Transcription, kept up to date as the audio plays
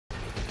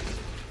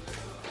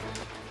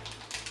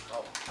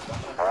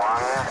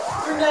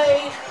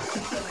made.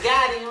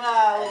 Got him.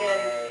 Oh,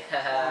 look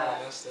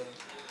at him.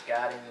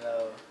 Got him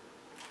though.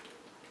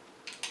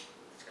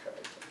 It's crazy.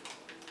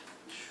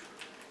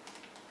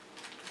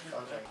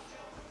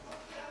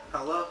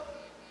 Hello?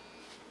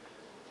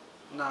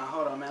 Nah,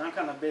 hold on, man. I'm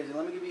kind of busy.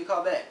 Let me give you a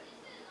call back.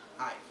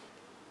 Alright.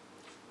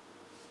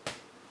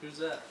 Who's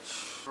that?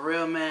 For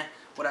real, man,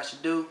 what I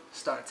should do,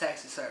 start a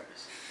taxi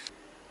service.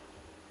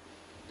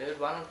 Dude,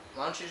 why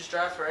don't you just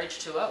drive for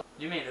H2O?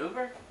 You mean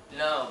Uber?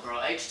 No, bro,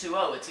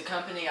 H2O, it's a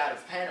company out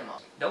of Panama.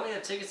 Don't we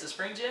have tickets to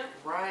Spring Jam?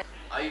 Right.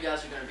 Oh, you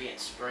guys are gonna be in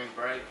spring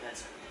break?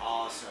 That's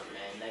awesome,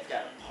 man. They've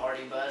got a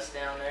party bus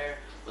down there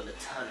with a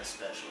ton of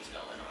specials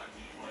going on.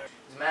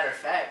 As a matter of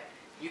fact,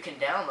 you can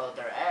download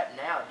their app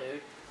now,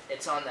 dude.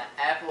 It's on the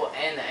Apple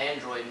and the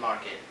Android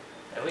market.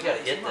 And we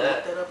gotta get I'm gonna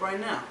that. look that up right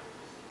now.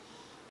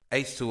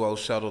 H2O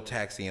Shuttle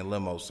Taxi and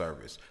Limo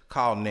Service.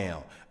 Call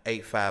now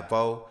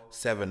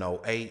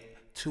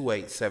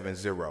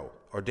 850-708-2870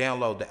 or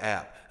download the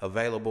app,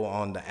 available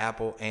on the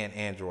Apple and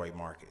Android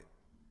market.